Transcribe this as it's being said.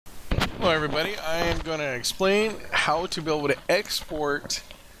Hello everybody, I am going to explain how to be able to export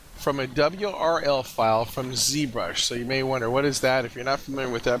from a WRL file from Zbrush. So you may wonder, what is that if you're not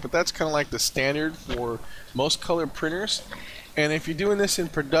familiar with that, but that's kind of like the standard for most color printers. And if you're doing this in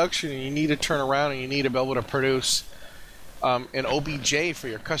production and you need to turn around and you need to be able to produce an OBJ for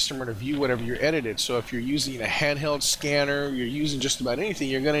your customer to view whatever you're edited. So if you're using a handheld scanner, you're using just about anything,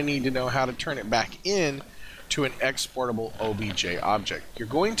 you're going to need to know how to turn it back in to an exportable OBJ object. You're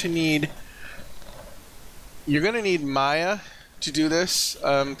going to need Maya to do this.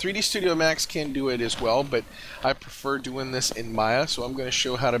 3D Studio Max can do it as well, but I prefer doing this in Maya, so I'm going to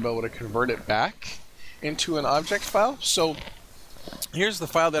show how to be able to convert it back into an object file. So here's the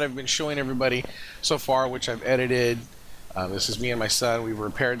file that I've been showing everybody so far, which I've edited. This is me and my son. We've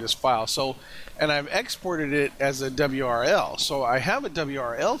repaired this file. And I've exported it as a WRL. So I have a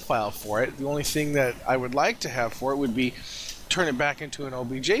WRL file for it. The only thing that I would like to have for it would be turn it back into an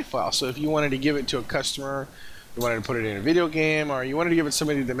OBJ file. So if you wanted to give it to a customer, you wanted to put it in a video game, or you wanted to give it to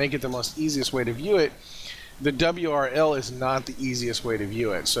somebody to make it the most easiest way to view it, the WRL is not the easiest way to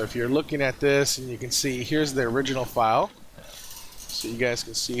view it. So if you're looking at this and you can see, here's the original file. So you guys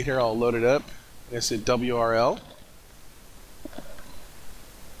can see here, I'll load it up. It's a WRL.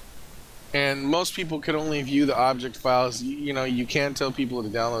 And most people can only view the object files. You know, you can tell people to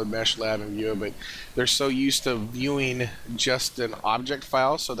download MeshLab and view it, but they're so used to viewing just an object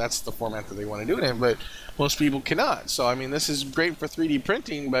file, so that's the format that they want to do it in, but most people cannot. So, I mean, this is great for 3D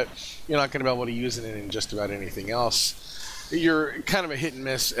printing, but you're not going to be able to use it in just about anything else. You're kind of a hit and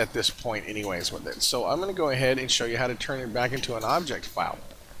miss at this point anyways with it. So I'm going to go ahead and show you how to turn it back into an object file.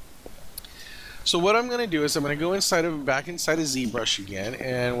 So what I'm going to do is I'm going to go back inside of ZBrush again,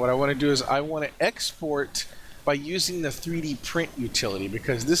 and what I want to do is I want to export by using the 3D print utility,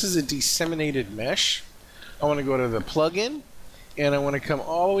 because this is a disseminated mesh. I want to go to the plugin, and I want to come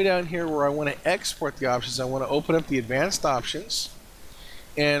all the way down here where I want to export the options. I want to open up the advanced options,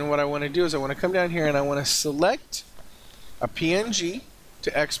 and what I want to do is I want to come down here and I want to select a PNG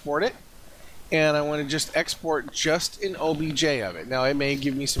to export it. And I want to just export just an OBJ of it. Now, it may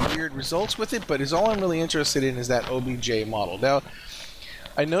give me some weird results with it, but all I'm really interested in is that OBJ model. Now,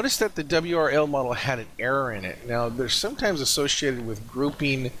 I noticed that the WRL model had an error in it. Now, they're sometimes associated with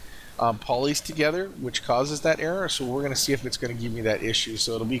grouping polys together, which causes that error. So we're going to see if it's going to give me that issue.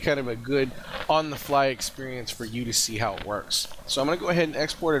 So it'll be kind of a good on-the-fly experience for you to see how it works. So I'm going to go ahead and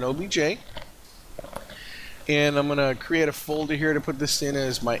export an OBJ. And I'm going to create a folder here to put this in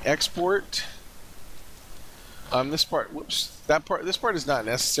as my export. This part is not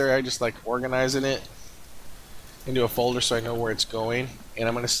necessary. I just like organizing it into a folder so I know where it's going. And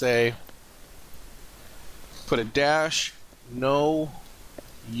I'm going to say, put a dash, no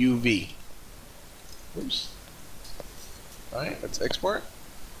UV. Oops. Alright, let's export.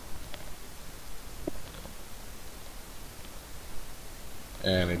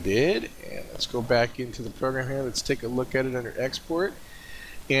 And it did. And let's go back into the program here. Let's take a look at it under export.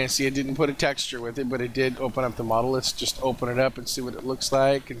 And see, it didn't put a texture with it, but it did open up the model. Let's just open it up and see what it looks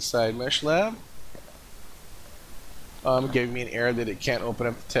like inside MeshLab. It gave me an error that it can't open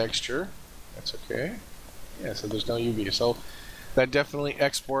up the texture. That's okay. Yeah, so there's no UV. So that definitely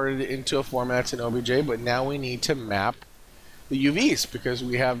exported it into a format in OBJ, but now we need to map the UVs because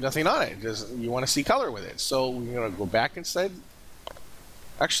we have nothing on it. You want to see color with it. So we're going to go back inside.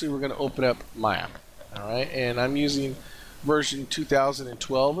 Actually, we're going to open up Maya. All right, and I'm using version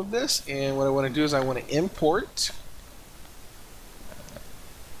 2012 of this, and what I want to do is I want to import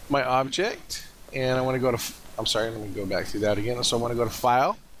my object, and I want to go to, I'm sorry, let me go back through that again. So I want to go to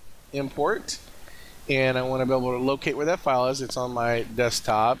File, Import, and I want to be able to locate where that file is. It's on my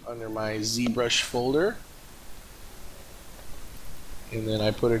desktop under my ZBrush folder, and then I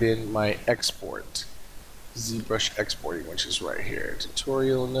put it in my export, ZBrush exporting, which is right here.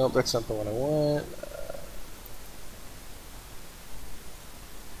 Tutorial, nope, that's not the one I want.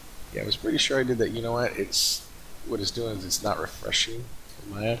 Yeah, I was pretty sure I did that. You know what? What it's doing is it's not refreshing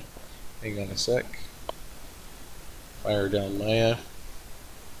for Maya. Hang on a sec. Fire down Maya.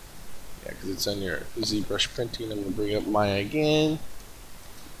 Yeah, because it's on your ZBrush printing. I'm going to bring up Maya again.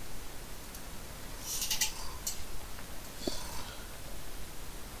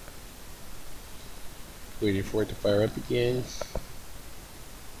 Waiting for it to fire up again.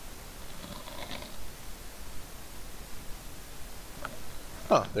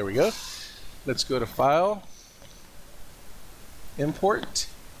 Oh, there we go. Let's go to File, Import,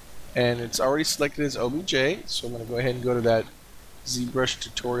 and it's already selected as OBJ, so I'm going to go ahead and go to that ZBrush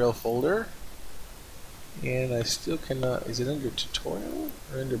tutorial folder, and I still cannot, is it under tutorial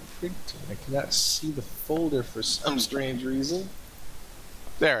or under printing? I cannot see the folder for some strange reason.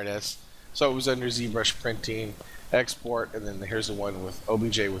 There it is. So it was under ZBrush printing, export, and then here's the one with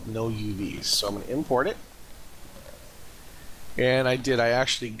OBJ with no UVs. So I'm going to import it. And I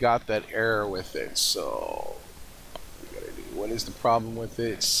actually got that error with it. So what is the problem with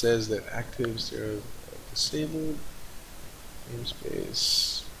it? It says that actives are disabled.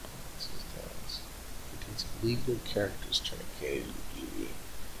 Namespace contains illegal characters truncated UV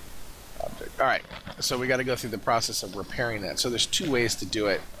object. Alright, so we got to go through the process of repairing that. So there's two ways to do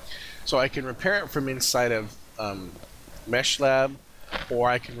it. So I can repair it from inside of Mesh Lab, or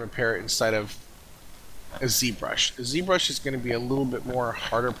I can repair it inside of a ZBrush. A ZBrush is going to be a little bit more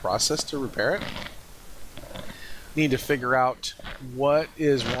harder process to repair it. Need to figure out what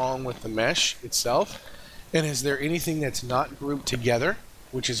is wrong with the mesh itself, and is there anything that's not grouped together,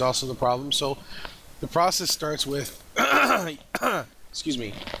 which is also the problem. So the process starts with excuse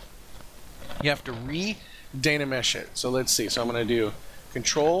me, you have to re-data mesh it. So let's see. So I'm going to do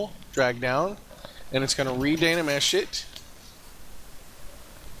Control, drag down, and it's going to re-data mesh it.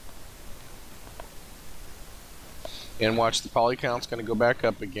 And watch, the poly count's going to go back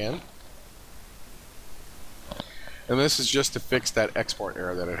up again. And this is just to fix that export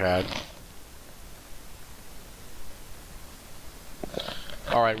error that it had.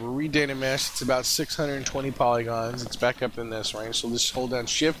 Alright, we're re-data mesh. It's about 620 polygons. It's back up in this range. So let's hold down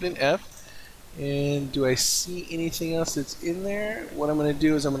Shift and F. And do I see anything else that's in there? What I'm going to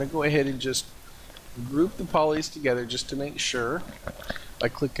do is I'm going to go ahead and just group the polys together just to make sure, by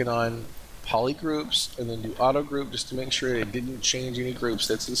clicking on poly groups and then do auto group just to make sure it didn't change any groups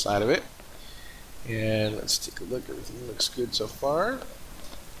that's inside of it. And let's take a look. Everything looks good so far.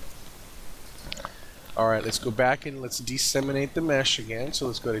 Alright, let's go back and let's disseminate the mesh again. So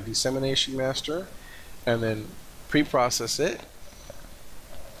let's go to Dissemination Master and then pre-process it.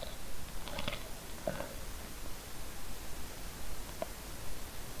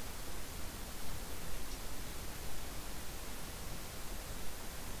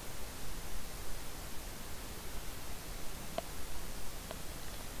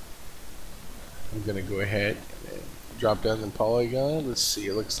 I'm going to go ahead and drop down the polygon. Let's see,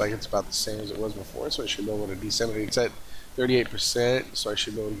 it looks like it's about the same as it was before, so I should be able to disseminate. It's at 38%, so I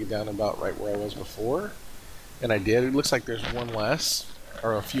should be able to get down about right where I was before. And I did. It looks like there's one less,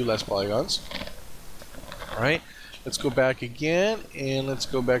 or a few less polygons. Alright, let's go back again, and let's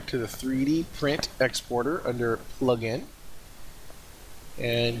go back to the 3D print exporter under plugin.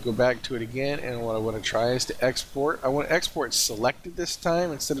 And go back to it again, and what I want to try is to export. I want to export selected this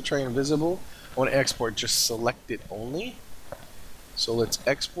time instead of trying visible. I want to export just selected only. So let's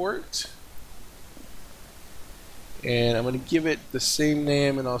export. And I'm going to give it the same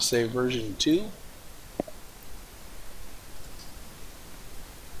name, and I'll say version 2.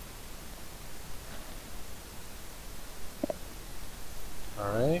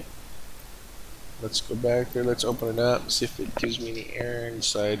 Alright. Let's go back there. Let's open it up. See if it gives me any error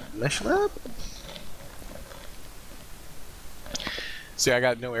inside Mesh Lab. See, I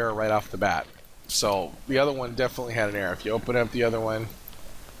got no error right off the bat. So the other one definitely had an error. If you open up the other one,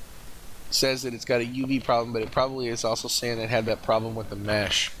 it says that it's got a UV problem, but it probably is also saying it had that problem with the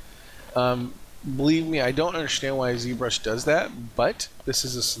mesh. Believe me, I don't understand why ZBrush does that, but this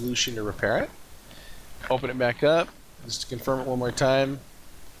is a solution to repair it. Open it back up, just to confirm it one more time.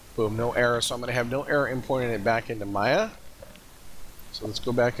 Boom, no error. So I'm going to have no error importing it back into Maya. So let's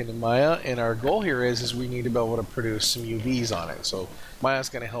go back into Maya, and our goal here is we need to be able to produce some UVs on it. So Maya's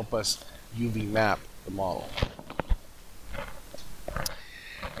going to help us UV map the model.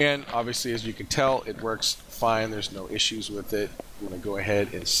 And obviously, as you can tell, it works fine. There's no issues with it. I'm going to go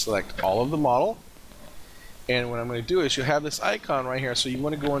ahead and select all of the model. And what I'm going to do is you have this icon right here. So you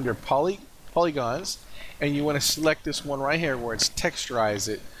want to go under polygons, and you want to select this one right here where it's texturize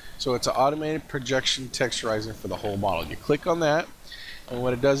it. So it's an automated projection texturizing for the whole model. You click on that, and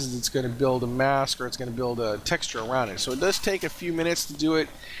what it does is it's going to build a mask, or it's going to build a texture around it. So it does take a few minutes to do it.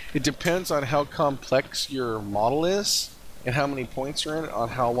 It depends on how complex your model is and how many points are in it on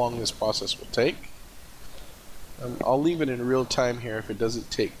how long this process will take. I'll leave it in real time here if it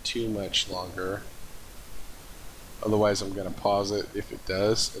doesn't take too much longer. Otherwise, I'm going to pause it if it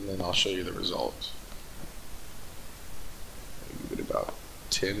does, and then I'll show you the result. Give it about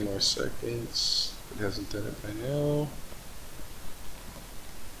 10 more seconds. If it hasn't done it by now.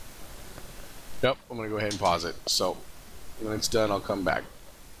 Yep, I'm going to go ahead and pause it. So when it's done, I'll come back.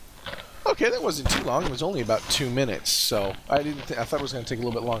 Okay, that wasn't too long. It was only about 2 minutes. So I thought it was going to take a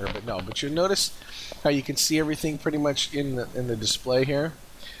little bit longer, but no. But you'll notice how you can see everything pretty much in the display here.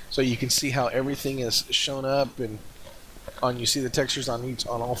 So you can see how everything is shown up, and you see the textures on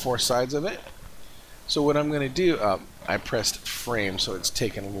all 4 sides of it. So what I'm going to do, I pressed frame, so it's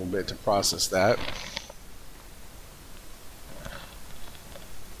taken a little bit to process that.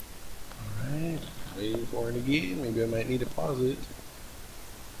 Alright, waiting for it again. Maybe I might need to pause it.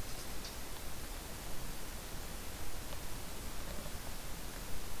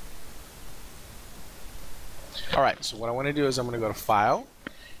 Alright, so what I want to do is I'm going to go to File,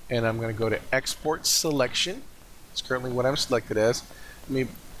 and I'm going to go to Export Selection. It's currently what I'm selected as. Let me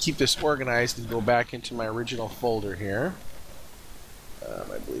keep this organized and go back into my original folder here.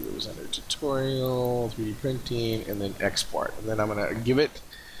 I believe it was under Tutorial, 3D Printing, and then Export. And then I'm going to give it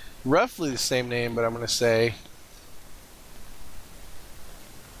roughly the same name, but I'm going to say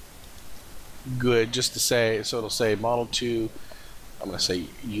good, just to say, so it'll say Model 2. I'm going to say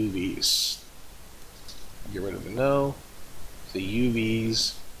UVs. Get rid of the no. Say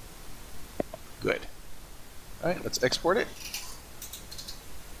UVs. Good. Alright, let's export it.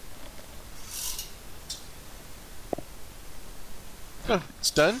 Oh,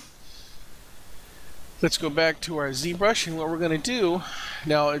 it's done. Let's go back to our ZBrush, and what we're going to do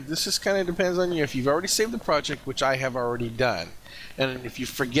now, this just kind of depends on you. If you've already saved the project, which I have already done, and if you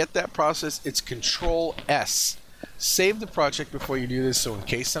forget that process, it's Control S. Save the project before you do this, so in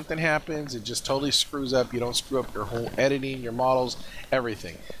case something happens, it just totally screws up. You don't screw up your whole editing, your models,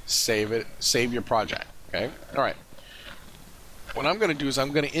 everything. Save it. Save your project. Okay. All right. What I'm going to do is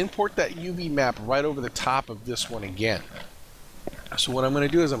I'm going to import that UV map right over the top of this one again. So what I'm going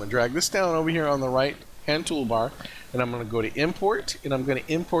to do is I'm going to drag this down over here on the right hand toolbar, and I'm going to go to import, and I'm going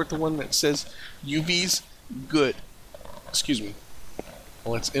to import the one that says UV's good. Excuse me.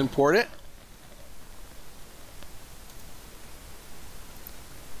 Let's import it.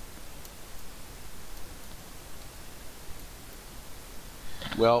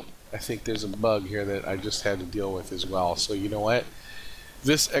 Well, I think there's a bug here that I just had to deal with as well. So you know what?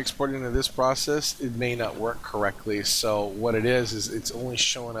 This exporting into this process, it may not work correctly. So what it is it's only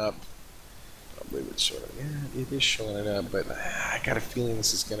showing up. I believe it's showing up. Yeah, it is showing it up, but I got a feeling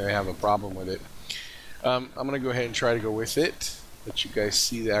this is going to have a problem with it. I'm going to go ahead and try to go with it. Let you guys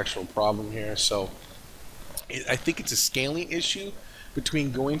see the actual problem here. So I think it's a scaling issue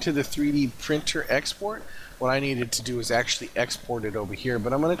between going to the 3D printer export. What I needed to do is actually export it over here,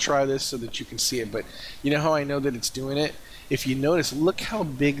 but I'm going to try this so that you can see it. But you know how I know that it's doing it? If you notice, look how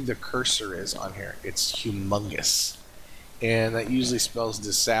big the cursor is on here. It's humongous, and that usually spells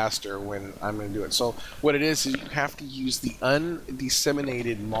disaster when I'm going to do it. So what it is you have to use the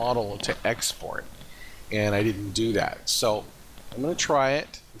undisseminated model to export, and I didn't do that. So I'm going to try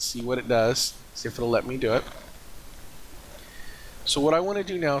it and see what it does, see if it'll let me do it. So what I want to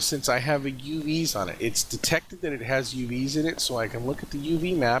do now, since I have a UVs on it, it's detected that it has UVs in it, so I can look at the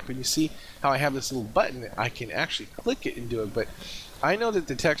UV map, and you see how I have this little button that I can actually click it and do it. But I know that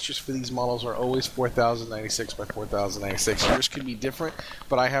the textures for these models are always 4096 by 4096. Yours could be different,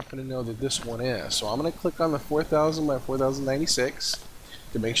 but I happen to know that this one is. So I'm going to click on the 4000 by 4096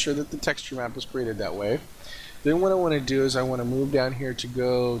 to make sure that the texture map is created that way. Then what I want to do is I want to move down here to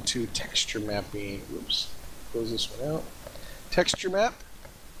go to texture mapping. Oops, close this one out. Texture map,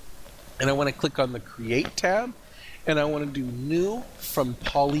 and I want to click on the Create tab, and I want to do New from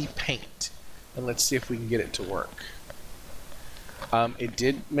Poly Paint, and let's see if we can get it to work. It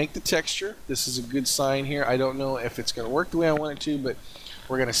did make the texture. This is a good sign here. I don't know if it's going to work the way I want it to, but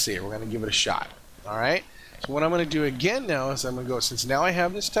we're going to see it. We're going to give it a shot. All right. So what I'm going to do again now is I'm going to go, since now I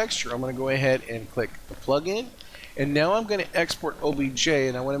have this texture, I'm going to go ahead and click the plugin, and now I'm going to export OBJ,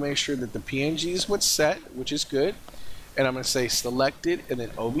 and I want to make sure that the PNG is what's set, which is good. And I'm going to say selected and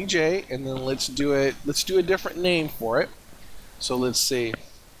then OBJ, and then let's do it. Let's do a different name for it. So let's say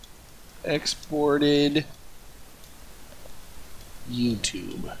exported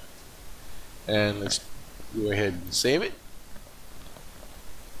YouTube, and let's go ahead and save it.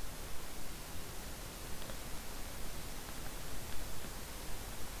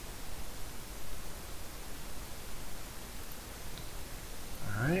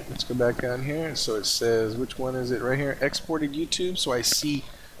 Alright, let's go back down here. So it says, which one is it right here? Exported YouTube. So I see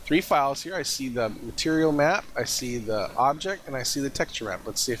 3 files here. I see the material map, I see the object, and I see the texture map.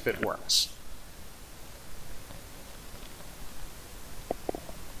 Let's see if it works.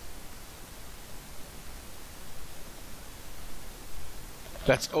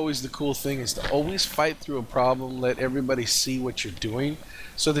 That's always the cool thing, is to always fight through a problem, let everybody see what you're doing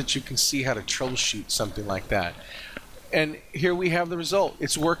so that you can see how to troubleshoot something like that. And here we have the result.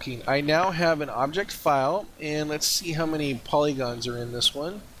 It's working. I now have an object file, and let's see how many polygons are in this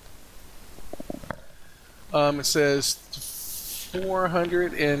one. It says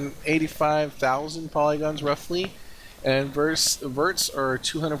 485,000 polygons roughly, and verts are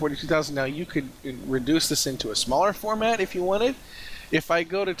 242,000. Now you could reduce this into a smaller format if you wanted. If I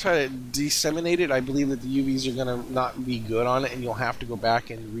go to try to disseminate it, I believe that the UVs are going to not be good on it, and you'll have to go back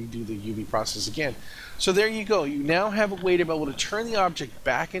and redo the UV process again. So there you go. You now have a way to be able to turn the object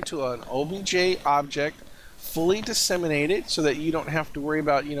back into an OBJ object, fully disseminated, so that you don't have to worry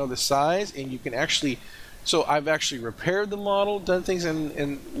about, you know, the size, and you can actually. So I've actually repaired the model, done things,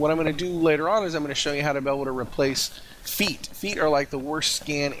 and what I'm going to do later on is I'm going to show you how to be able to replace feet. Feet are like the worst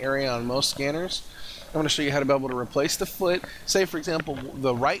scan area on most scanners. I'm going to show you how to be able to replace the foot. Say, for example,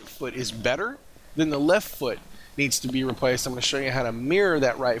 the right foot is better, then the left foot needs to be replaced. I'm going to show you how to mirror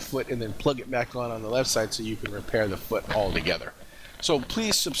that right foot and then plug it back on the left side so you can repair the foot altogether. So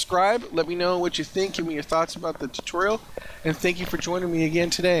please subscribe. Let me know what you think. Give me your thoughts about the tutorial. And thank you for joining me again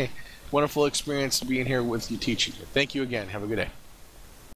today. Wonderful experience being here with you, teaching you. Thank you again. Have a good day.